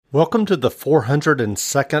Welcome to the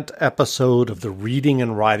 402nd episode of the Reading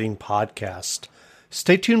and Writing Podcast.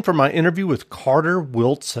 Stay tuned for my interview with Carter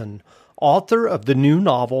Wilson, author of the new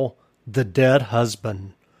novel, The Dead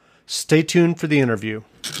Husband. Stay tuned for the interview.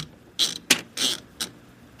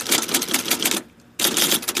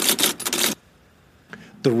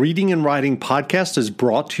 The Reading and Writing Podcast is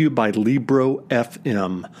brought to you by Libro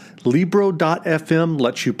FM. Libro.fm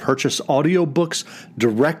lets you purchase audiobooks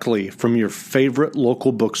directly from your favorite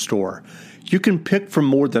local bookstore. You can pick from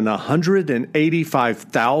more than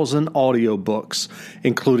 185,000 audiobooks,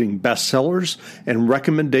 including bestsellers and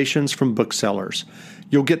recommendations from booksellers.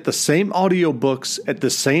 You'll get the same audiobooks at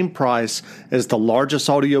the same price as the largest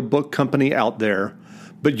audiobook company out there,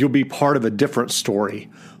 but you'll be part of a different story.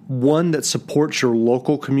 One that supports your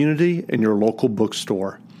local community and your local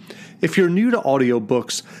bookstore. If you're new to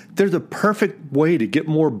audiobooks, they're the perfect way to get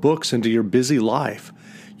more books into your busy life.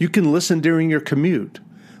 You can listen during your commute,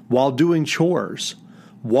 while doing chores,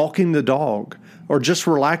 walking the dog, or just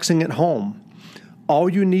relaxing at home. All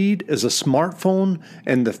you need is a smartphone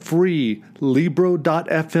and the free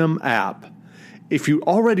Libro.fm app. If you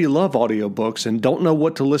already love audiobooks and don't know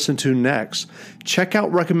what to listen to next, check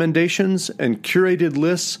out recommendations and curated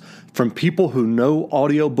lists from people who know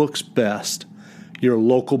audiobooks best, your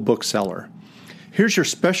local bookseller. Here's your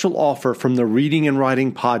special offer from the Reading and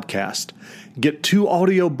Writing Podcast. Get 2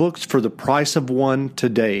 audiobooks for the price of one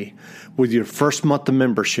today with your first month of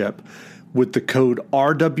membership with the code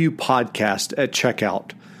RWPodcast at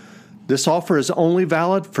checkout. This offer is only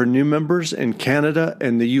valid for new members in Canada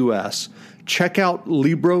and the U.S. Check out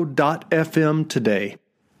Libro.fm today.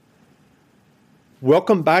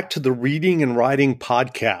 Welcome back to the Reading and Writing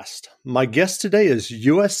Podcast. My guest today is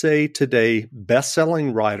USA Today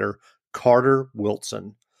best-selling writer Carter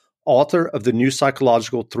Wilson, author of the new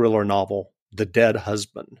psychological thriller novel, The Dead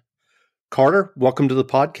Husband. Carter, welcome to the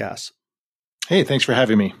podcast. Hey, thanks for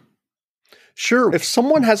having me. Sure. If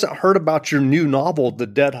someone hasn't heard about your new novel, The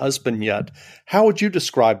Dead Husband, yet, how would you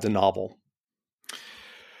describe the novel?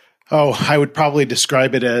 Oh, I would probably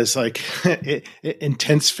describe it as like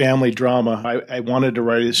intense family drama. I wanted to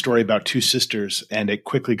write a story about 2 sisters, and it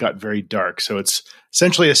quickly got very dark. So it's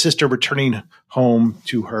essentially a sister returning home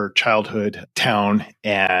to her childhood town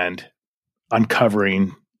and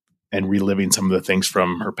uncovering and reliving some of the things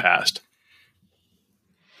from her past.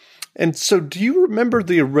 And so do you remember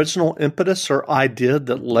the original impetus or idea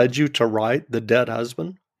that led you to write The Dead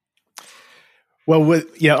Husband? Well,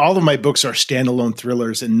 all of my books are standalone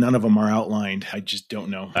thrillers and none of them are outlined. I just don't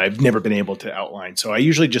know. I've never been able to outline. So I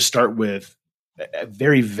usually just start with a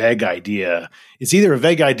very vague idea. It's either a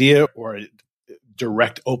vague idea or a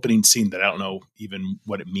direct opening scene that I don't know even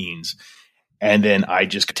what it means. And then I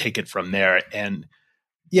just take it from there. And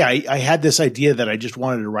yeah, I had this idea that I just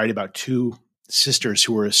wanted to write about 2 sisters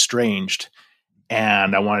who were estranged.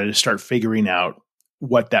 And I wanted to start figuring out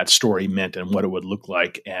what that story meant and what it would look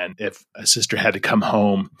like. And if a sister had to come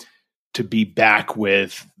home to be back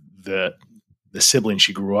with the sibling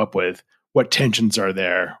she grew up with, what tensions are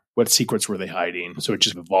there? What secrets were they hiding? So it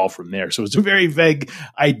just evolved from there. So it's a very vague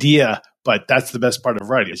idea, but that's the best part of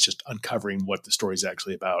writing. It's just uncovering what the story is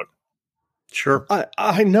actually about. Sure.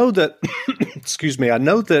 I know that, excuse me, I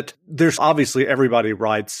know that there's obviously everybody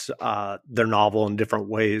writes their novel in different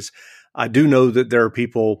ways. I do know that there are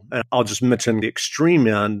people, and I'll just mention the extreme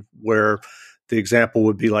end, where the example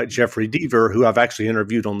would be like Jeffrey Deaver, who I've actually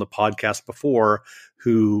interviewed on the podcast before,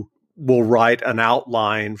 who will write an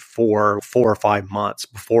outline for 4 or 5 months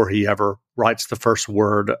before he ever writes the first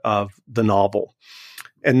word of the novel.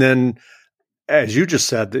 And then, as you just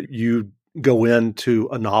said, that you go into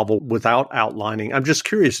a novel without outlining. I'm just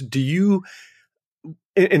curious, do you,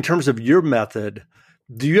 in terms of your method,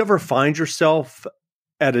 do you ever find yourself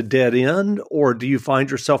at a dead end, or do you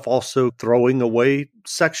find yourself also throwing away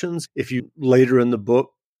sections? If you later in the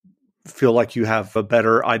book feel like you have a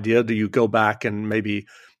better idea, do you go back and maybe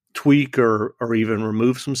tweak or even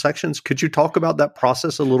remove some sections? Could you talk about that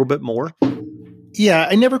process a little bit more? Yeah,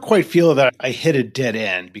 I never quite feel that I hit a dead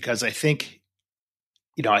end because I think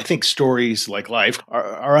stories like life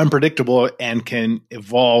are unpredictable and can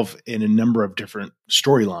evolve in a number of different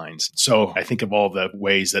storylines. So I think of all the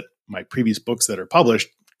ways that my previous books that are published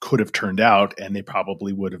could have turned out, and they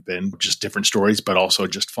probably would have been just different stories, but also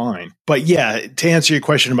just fine. But yeah, to answer your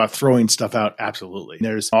question about throwing stuff out, absolutely.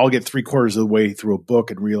 I'll get 3/4 of the way through a book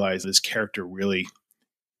and realize this character really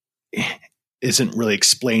isn't really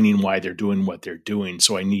explaining why they're doing what they're doing.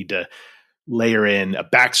 So I need to layer in a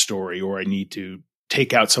backstory, or I need to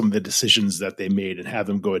take out some of the decisions that they made and have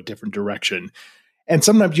them go a different direction. And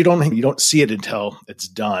sometimes you don't see it until it's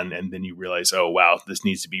done. And then you realize, oh, wow, this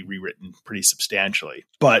needs to be rewritten pretty substantially.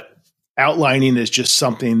 But outlining is just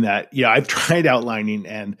something that, I've tried outlining,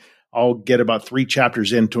 and I'll get about 3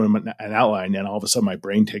 chapters into an outline, and all of a sudden my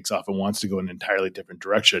brain takes off and wants to go in an entirely different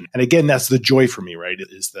direction. And again, that's the joy for me, right? It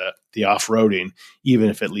is the off-roading, even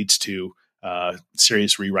if it leads to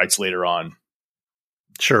serious rewrites later on.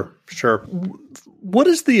 Sure. What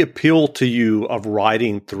is the appeal to you of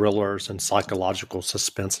writing thrillers and psychological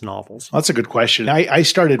suspense novels? That's a good question. I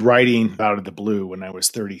started writing out of the blue when I was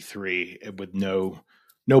 33 with no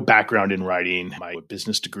background in writing, my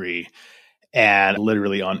business degree. And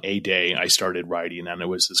literally on a day, I started writing, and it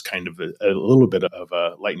was this kind of a little bit of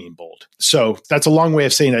a lightning bolt. So that's a long way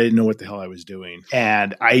of saying I didn't know what the hell I was doing.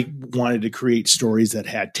 And I wanted to create stories that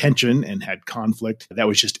had tension and had conflict. That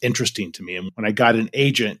was just interesting to me. And when I got an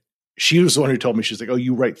agent, she was the one who told me, she's like, oh,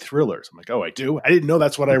 you write thrillers. I'm like, oh, I do? I didn't know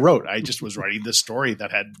that's what I wrote. I just was writing this story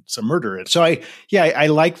that had some murder in it. So I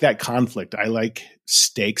like that conflict. I like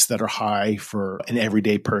stakes that are high for an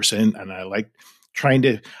everyday person. And I like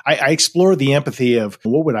I explore the empathy of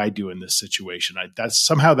what would I do in this situation? That's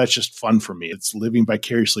just fun for me. It's living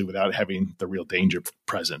vicariously without having the real danger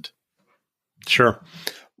present. Sure.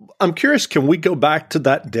 I'm curious, can we go back to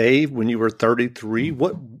that day when you were 33?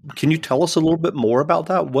 Can you tell us a little bit more about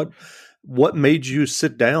that? What made you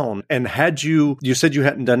sit down? And you said you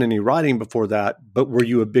hadn't done any writing before that, but were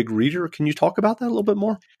you a big reader? Can you talk about that a little bit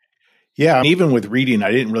more? Yeah. And even with reading,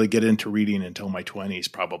 I didn't really get into reading until my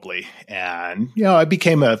 20s probably. And, I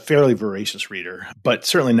became a fairly voracious reader, but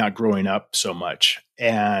certainly not growing up so much.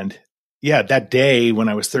 And that day when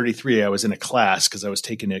I was 33, I was in a class because I was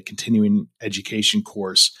taking a continuing education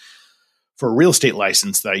course for a real estate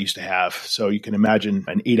license that I used to have. So you can imagine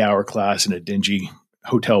an 8-hour class in a dingy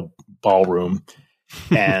hotel ballroom.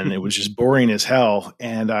 And it was just boring as hell.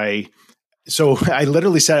 And so I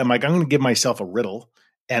literally said, I'm going to give myself a riddle.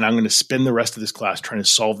 And I'm going to spend the rest of this class trying to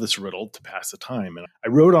solve this riddle to pass the time. And I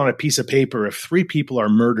wrote on a piece of paper, if 3 people are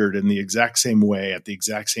murdered in the exact same way at the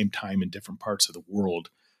exact same time in different parts of the world,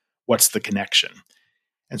 what's the connection?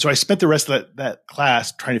 And so I spent the rest of that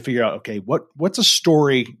class trying to figure out, okay, what's a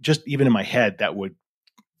story just even in my head that would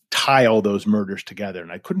tie all those murders together?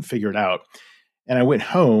 And I couldn't figure it out. And I went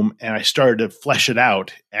home and I started to flesh it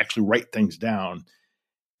out, actually write things down.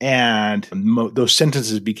 And those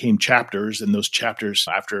sentences became chapters, and those chapters,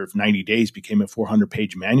 after 90 days, became a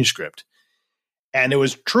 400-page manuscript. And it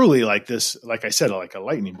was truly like this, like I said, like a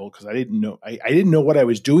lightning bolt, because I didn't know what I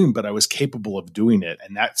was doing, but I was capable of doing it.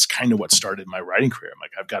 And that's kind of what started my writing career. I'm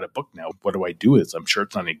like, I've got a book now. What do I do with it? I'm sure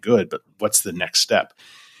it's not any good, but what's the next step?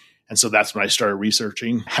 And so that's when I started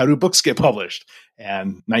researching, how do books get published?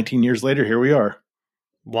 And 19 years later, here we are.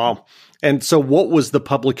 Wow. And so what was the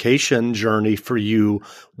publication journey for you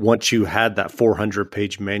once you had that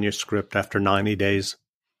 400-page manuscript after 90 days?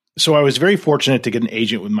 So I was very fortunate to get an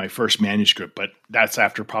agent with my first manuscript, but that's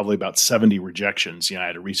after probably about 70 rejections. I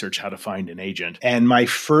had to research how to find an agent. And my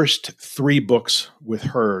first 3 books with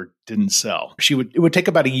her didn't sell. It would take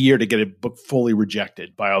about a year to get a book fully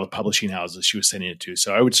rejected by all the publishing houses she was sending it to.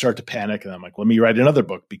 So I would start to panic, and I'm like, let me write another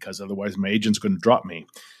book because otherwise my agent's going to drop me.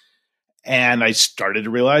 And I started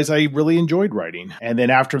to realize I really enjoyed writing. And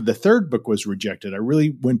then after the 3rd book was rejected, I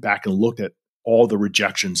really went back and looked at all the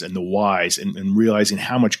rejections and the whys and realizing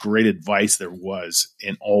how much great advice there was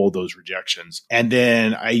in all those rejections. And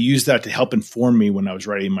then I used that to help inform me when I was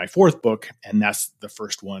writing my 4th book. And that's the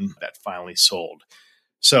first one that finally sold.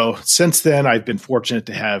 So since then, I've been fortunate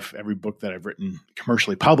to have every book that I've written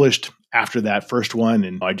commercially published after that first one.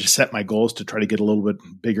 And I just set my goals to try to get a little bit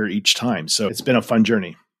bigger each time. So it's been a fun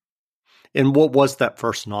journey. And what was that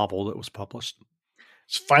first novel that was published?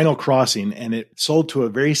 It's Final Crossing, and it sold to a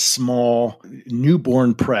very small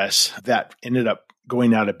newborn press that ended up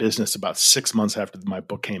going out of business about 6 months after my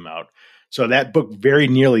book came out. So that book very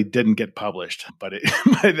nearly didn't get published, but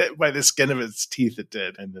by the skin of its teeth, it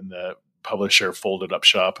did. And then the publisher folded up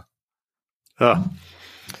shop.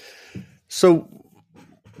 So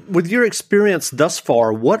with your experience thus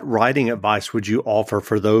far, what writing advice would you offer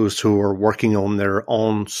for those who are working on their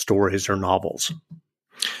own stories or novels?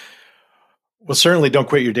 Well, certainly don't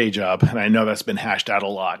quit your day job. And I know that's been hashed out a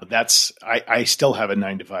lot. I still have a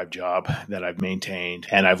 9-to-5 job that I've maintained,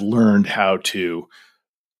 and I've learned how to,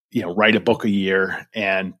 write a book a year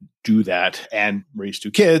and do that and raise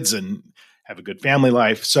 2 kids and have a good family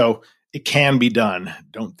life. So it can be done.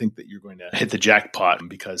 Don't think that you're going to hit the jackpot,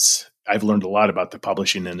 because I've learned a lot about the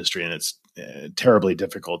publishing industry, and it's terribly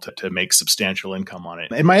difficult to make substantial income on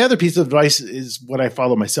it. And my other piece of advice is what I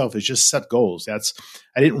follow myself is just set goals. I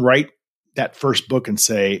didn't write that first book and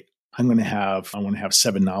say, I want to have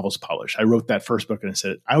 7 novels published. I wrote that first book and I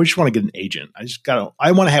said, I just want to get an agent.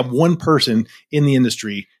 I want to have one person in the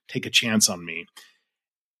industry take a chance on me,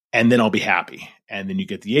 and then I'll be happy. And then you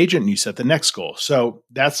get the agent and you set the next goal. So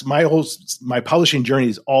that's my publishing journey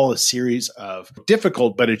is all a series of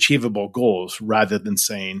difficult but achievable goals, rather than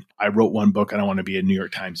saying, I wrote one book and I want to be a New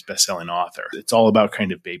York Times bestselling author. It's all about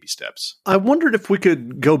kind of baby steps. I wondered if we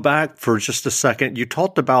could go back for just a second. You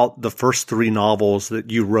talked about the first 3 novels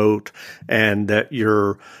that you wrote and that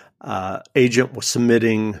your agent was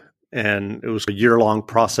submitting, and it was a year-long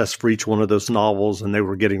process for each one of those novels, and they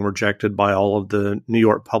were getting rejected by all of the New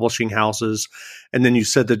York publishing houses. And then you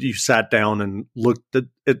said that you sat down and looked at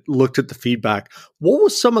the feedback. What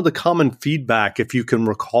was some of the common feedback, if you can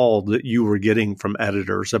recall, that you were getting from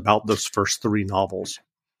editors about those first 3 novels?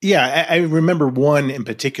 Yeah, I remember one in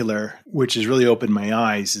particular, which has really opened my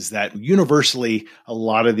eyes, is that universally, a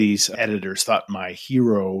lot of these editors thought my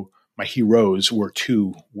heroes were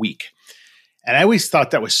too weak. And I always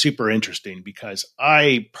thought that was super interesting, because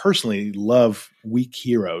I personally love weak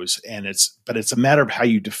heroes, but it's a matter of how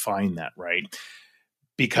you define that, right?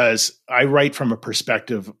 Because I try to write from a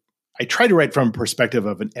perspective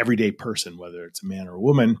of an everyday person, whether it's a man or a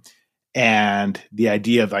woman, and the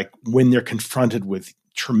idea of like when they're confronted with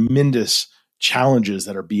tremendous challenges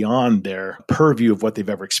that are beyond their purview of what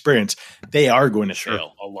they've ever experienced, they are going to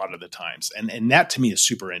fail a lot of the times. And that to me is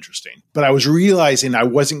super interesting. But I was realizing I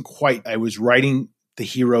was writing the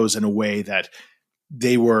heroes in a way that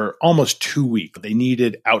they were almost too weak. They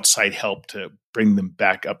needed outside help to bring them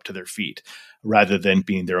back up to their feet, rather than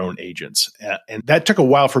being their own agents. And that took a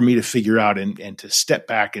while for me to figure out and to step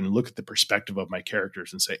back and look at the perspective of my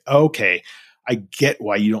characters and say, okay, I get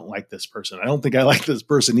why you don't like this person. I don't think I like this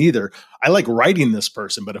person either. I like writing this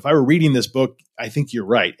person, but if I were reading this book, I think you're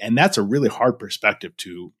right. And that's a really hard perspective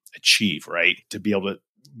to achieve, right? To be able to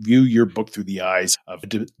view your book through the eyes of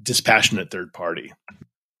a dispassionate third party.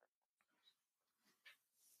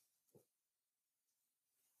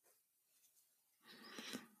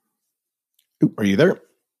 Are you there?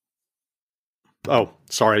 Oh,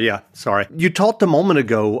 sorry. Yeah, sorry. You talked a moment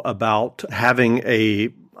ago about having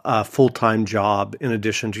a full-time job in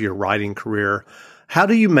addition to your writing career. How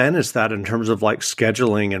do you manage that in terms of like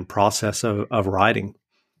scheduling and process of writing?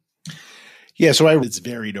 Yeah, so it's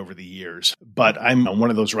varied over the years, but I'm one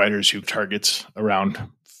of those writers who targets around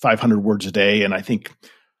 500 words a day. And I think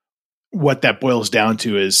what that boils down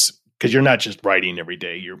to is, because you're not just writing every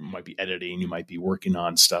day, you might be editing, you might be working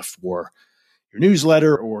on stuff for your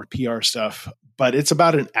newsletter or PR stuff, but it's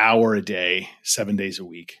about an hour a day, 7 days a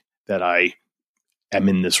week that I am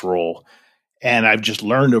in this role. And I've just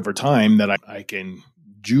learned over time that I can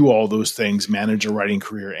do all those things, manage a writing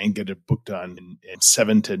career, and get a book done in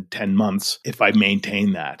 7 to 10 months if I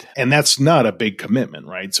maintain that. And that's not a big commitment,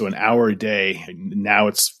 right? So an hour a day, now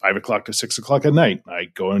it's 5 o'clock to 6 o'clock at night. I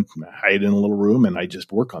go and hide in a little room and I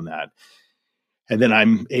just work on that. And then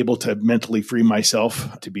I'm able to mentally free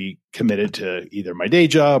myself to be committed to either my day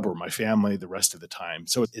job or my family the rest of the time.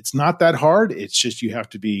 So it's not that hard. It's just you have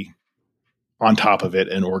to be on top of it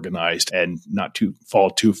and organized and not fall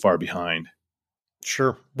too far behind.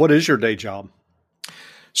 Sure. What is your day job?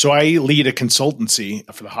 So I lead a consultancy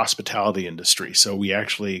for the hospitality industry. So we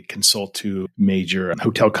actually consult to major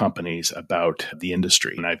hotel companies about the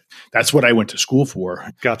industry. And that's what I went to school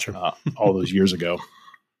for. Gotcha. All those years ago.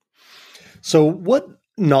 So what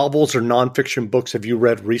novels or nonfiction books have you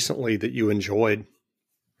read recently that you enjoyed?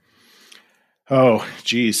 Oh,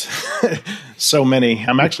 geez. So many.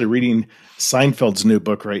 I'm actually reading Seinfeld's new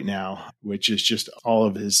book right now, which is just all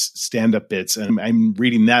of his stand-up bits. And I'm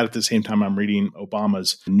reading that at the same time I'm reading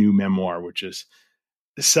Obama's new memoir, which is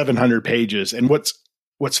 700 pages. And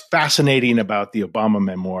what's fascinating about the Obama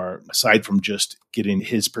memoir, aside from just getting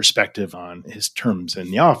his perspective on his terms in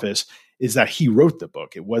the office, is that he wrote the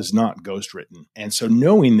book. It was not ghostwritten. And so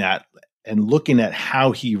knowing that and looking at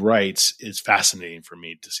how he writes is fascinating for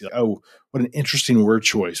me to see, oh, what an interesting word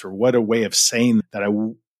choice, or what a way of saying that I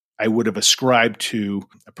would have ascribed to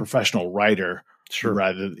a professional writer. Sure.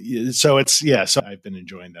 So I've been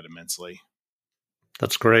enjoying that immensely.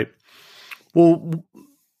 That's great. Well,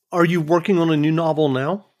 are you working on a new novel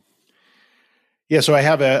now? Yeah, so I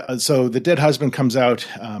have so The Dead Husband comes out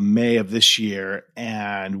May of this year,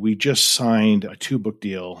 and we just signed a 2-book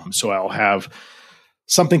deal. So I'll have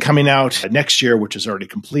something coming out next year, which is already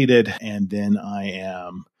completed. And then I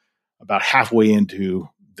am about halfway into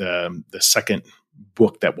the second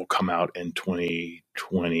book that will come out in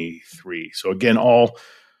 2023. So again, all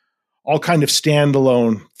kind of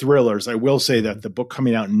standalone thrillers. I will say that the book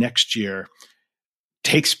coming out next year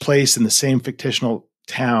takes place in the same fictional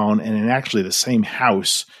town and in actually the same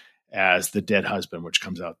house as The Dead Husband, which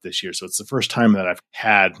comes out this year. So it's the first time that I've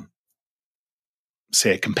had,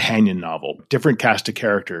 say, a companion novel, different cast of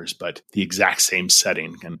characters, but the exact same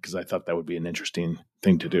setting, and because I thought that would be an interesting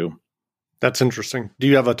thing to do. That's interesting. Do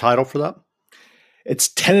you have a title for that? It's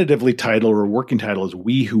tentatively titled, or working title is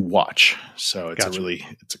We Who Watch. So it's Gotcha.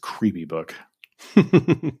 it's a creepy book.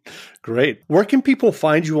 Great. Where can people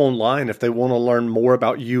find you online if they want to learn more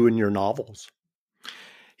about you and your novels?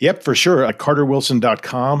 Yep, for sure. At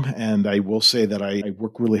carterwilson.com. And I will say that I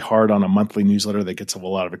work really hard on a monthly newsletter that gets a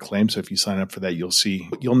lot of acclaim. So if you sign up for that,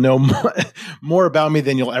 you'll know more about me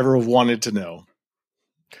than you'll ever have wanted to know.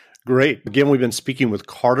 Great. Again, we've been speaking with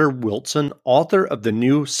Carter Wilson, author of the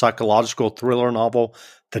new psychological thriller novel,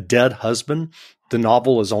 The Dead Husband. The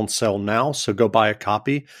novel is on sale now, so go buy a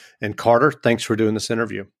copy. And Carter, thanks for doing this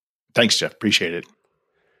interview. Thanks, Jeff. Appreciate it.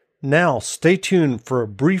 Now, stay tuned for a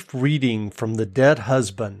brief reading from The Dead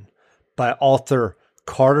Husband by author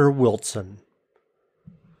Carter Wilson.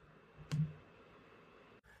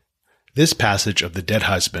 This passage of The Dead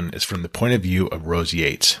Husband is from the point of view of Rose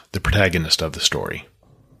Yates, the protagonist of the story.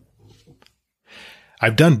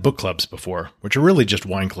 I've done book clubs before, which are really just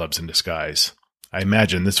wine clubs in disguise. I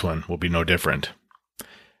imagine this one will be no different.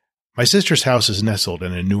 My sister's house is nestled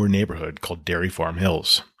in a newer neighborhood called Dairy Farm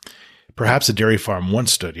Hills. Perhaps a dairy farm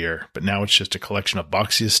once stood here, but now it's just a collection of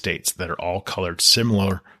boxy estates that are all colored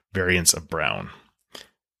similar variants of brown.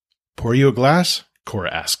 Pour you a glass?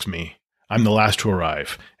 Cora asks me. I'm the last to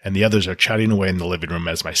arrive, and the others are chatting away in the living room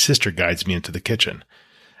as my sister guides me into the kitchen.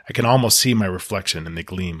 I can almost see my reflection in the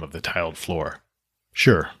gleam of the tiled floor.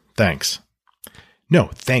 Sure, thanks. No,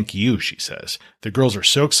 thank you, she says. The girls are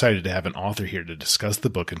so excited to have an author here to discuss the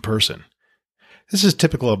book in person. This is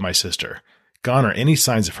typical of my sister. Gone are any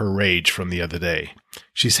signs of her rage from the other day.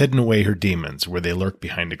 She's hidden away her demons where they lurk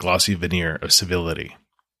behind a glossy veneer of civility.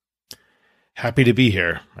 Happy to be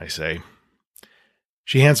here, I say.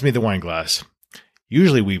 She hands me the wine glass.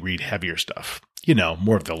 Usually we read heavier stuff. You know,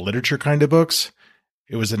 more of the literature kind of books.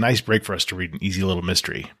 It was a nice break for us to read an easy little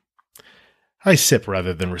mystery. I sip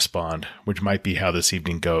rather than respond, which might be how this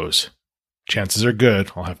evening goes. Chances are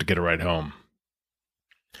good I'll have to get a ride home.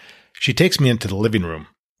 She takes me into the living room,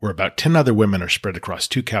 where about 10 other women are spread across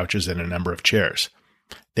 2 couches and a number of chairs.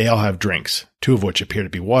 They all have drinks, 2 of which appear to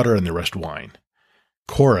be water and the rest wine.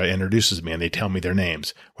 Cora introduces me and they tell me their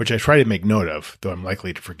names, which I try to make note of, though I'm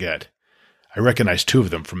likely to forget. I recognize 2 of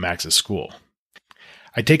them from Max's school.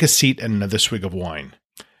 I take a seat and another swig of wine.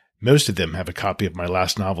 Most of them have a copy of my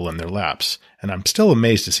last novel in their laps, and I'm still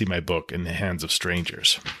amazed to see my book in the hands of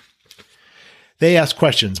strangers. They ask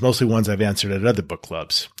questions, mostly ones I've answered at other book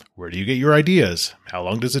clubs. Where do you get your ideas? How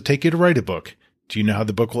long does it take you to write a book? Do you know how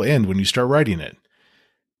the book will end when you start writing it?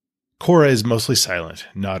 Cora is mostly silent,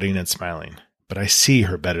 nodding and smiling, but I see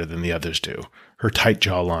her better than the others do, her tight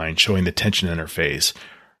jawline showing the tension in her face,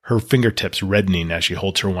 her fingertips reddening as she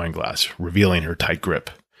holds her wine glass, revealing her tight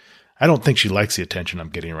grip. I don't think she likes the attention I'm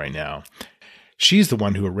getting right now. She's the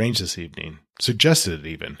one who arranged this evening, suggested it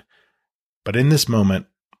even. But in this moment,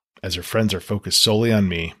 as her friends are focused solely on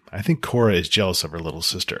me, I think Cora is jealous of her little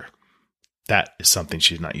sister. That is something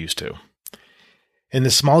she's not used to. In the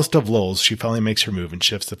smallest of lulls, she finally makes her move and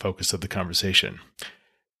shifts the focus of the conversation.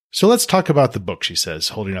 So let's talk about the book, she says,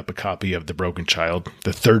 holding up a copy of The Broken Child,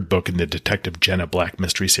 the 3rd book in the Detective Jenna Black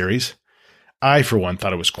mystery series. I, for one,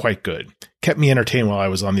 thought it was quite good. Kept me entertained while I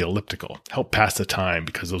was on the elliptical. Helped pass the time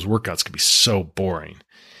because those workouts could be so boring.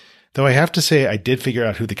 Though I have to say I did figure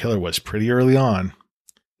out who the killer was pretty early on.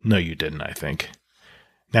 No, you didn't, I think.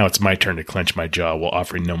 Now it's my turn to clench my jaw while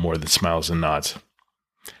offering no more than smiles and nods.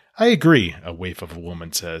 I agree, a waif of a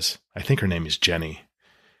woman says. I think her name is Jenny.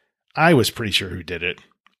 I was pretty sure who did it.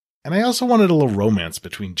 And I also wanted a little romance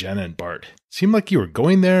between Jenna and Bart. Seemed like you were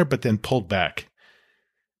going there, but then pulled back.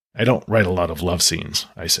 I don't write a lot of love scenes,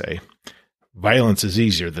 I say. Violence is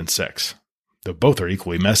easier than sex, though both are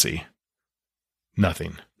equally messy.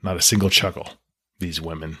 Nothing, not a single chuckle. These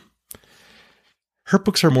women. Her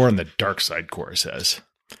books are more on the dark side, Cora says.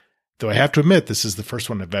 Though I have to admit this is the first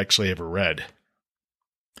one I've actually ever read.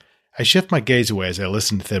 I shift my gaze away as I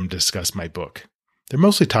listen to them discuss my book. They're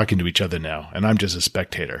mostly talking to each other now, and I'm just a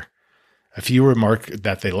spectator. A few remark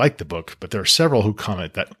that they like the book, but there are several who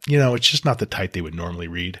comment that, it's just not the type they would normally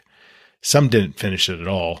read. Some didn't finish it at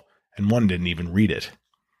all, and one didn't even read it.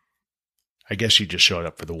 I guess she just showed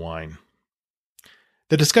up for the wine.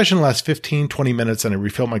 The discussion lasts 15-20 minutes, and I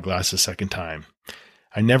refill my glass a second time.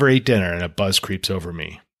 I never ate dinner, and a buzz creeps over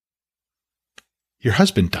me. Your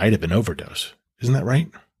husband died of an overdose, isn't that right?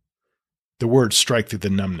 The words strike through the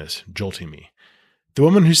numbness, jolting me. The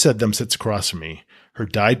woman who said them sits across from me, her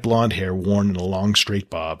dyed blonde hair worn in a long straight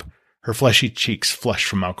bob, Her fleshy cheeks flushed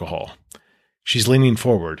from alcohol. She's leaning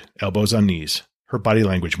forward, elbows on knees, her body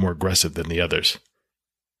language more aggressive than the others.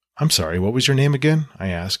 "I'm sorry, what was your name again?" I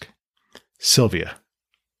ask. "Sylvia."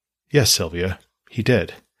 "Yes, Sylvia, he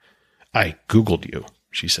did." "I Googled you,"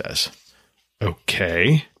 she says.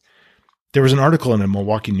 "Okay." "There was an article in a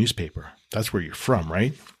Milwaukee newspaper. That's where you're from,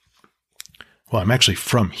 right?" "Well, I'm actually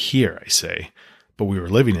from here," I say, "but we were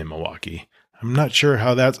living in Milwaukee. I'm not sure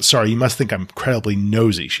how that's—" "Sorry, you must think I'm incredibly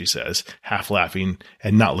nosy," she says, half laughing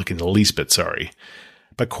and not looking the least bit sorry.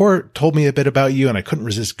 "But Cora told me a bit about you, and I couldn't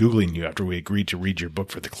resist Googling you after we agreed to read your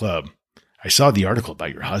book for the club. I saw the article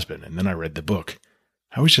about your husband, and then I read the book.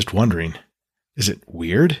 I was just wondering, is it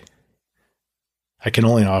weird?" I can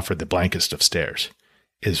only offer the blankest of stares.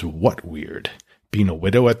 Is what weird? Being a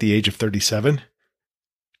widow at the age of 37?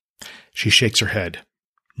 She shakes her head.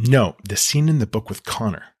 "No, the scene in the book with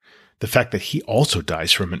Connor. The fact that he also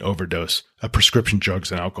dies from an overdose of prescription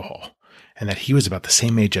drugs and alcohol, and that he was about the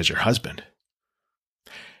same age as your husband."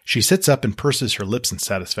 She sits up and purses her lips in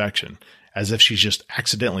satisfaction, as if she's just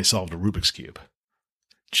accidentally solved a Rubik's Cube.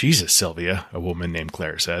 "Jesus, Sylvia," a woman named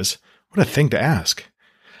Claire says. "What a thing to ask."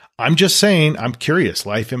 "I'm just saying, I'm curious,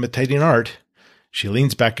 life imitating art." She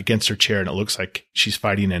leans back against her chair and it looks like she's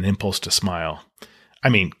fighting an impulse to smile. "I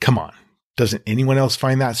mean, come on. Doesn't anyone else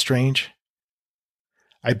find that strange?"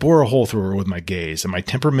 I bore a hole through her with my gaze, and my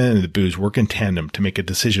temperament and the booze work in tandem to make a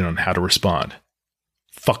decision on how to respond.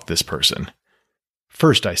 Fuck this person.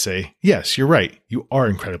 First, I say, "Yes, you're right. You are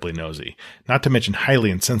incredibly nosy, not to mention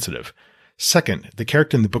highly insensitive. Second, the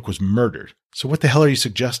character in the book was murdered, so what the hell are you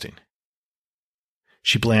suggesting?"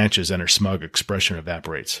 She blanches and her smug expression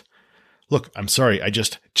evaporates. "Look, I'm sorry,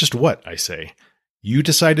 just what?" I say. "You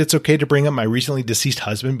decide it's okay to bring up my recently deceased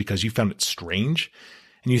husband because you found it strange?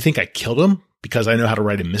 And you think I killed him because I know how to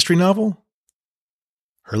write a mystery novel?"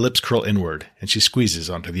 Her lips curl inward, and she squeezes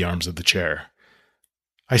onto the arms of the chair.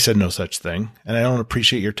 "I said no such thing, and I don't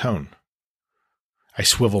appreciate your tone." I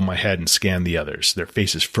swivel my head and scan the others, their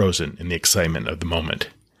faces frozen in the excitement of the moment.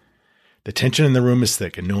 The tension in the room is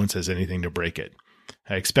thick, and no one says anything to break it.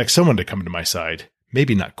 I expect someone to come to my side.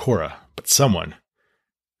 Maybe not Cora, but someone.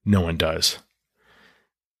 No one does.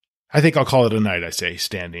 "I think I'll call it a night," I say,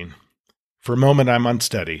 standing. For a moment, I'm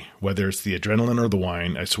unsteady. Whether it's the adrenaline or the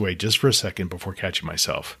wine, I sway just for a second before catching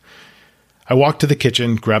myself. I walk to the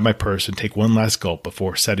kitchen, grab my purse, and take one last gulp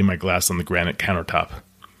before setting my glass on the granite countertop.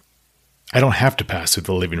 I don't have to pass through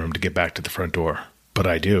the living room to get back to the front door, but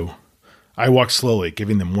I do. I walk slowly,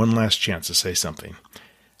 giving them one last chance to say something.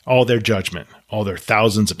 All their judgment, all their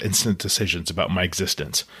thousands of instant decisions about my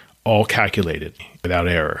existence, all calculated without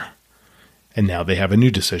error. And now they have a new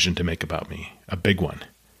decision to make about me, a big one.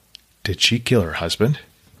 Did she kill her husband?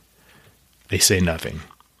 They say nothing.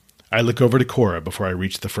 I look over to Cora before I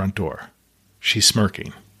reach the front door. She's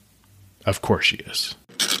smirking. Of course she is.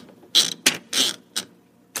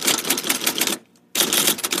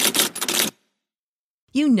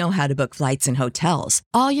 You know how to book flights and hotels.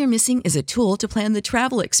 All you're missing is a tool to plan the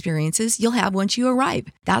travel experiences you'll have once you arrive.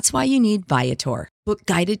 That's why you need Viator. Book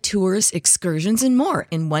guided tours, excursions, and more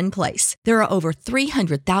in one place. There are over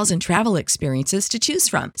 300,000 travel experiences to choose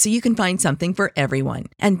from, so you can find something for everyone.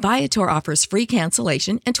 And Viator offers free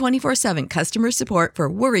cancellation and 24/7 customer support for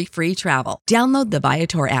worry-free travel. Download the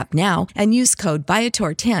Viator app now and use code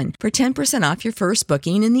Viator10 for 10% off your first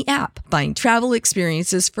booking in the app. Find travel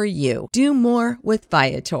experiences for you. Do more with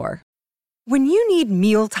Viator. When you need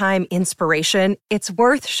mealtime inspiration, it's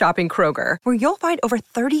worth shopping Kroger, where you'll find over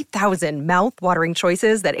 30,000 mouth-watering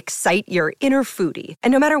choices that excite your inner foodie.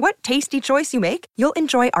 And no matter what tasty choice you make, you'll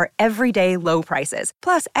enjoy our everyday low prices,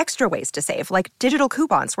 plus extra ways to save, like digital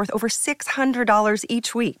coupons worth over $600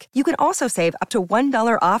 each week. You can also save up to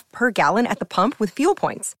 $1 off per gallon at the pump with fuel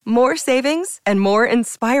points. More savings and more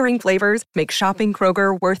inspiring flavors make shopping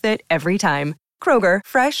Kroger worth it every time. Kroger,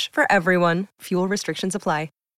 fresh for everyone. Fuel restrictions apply.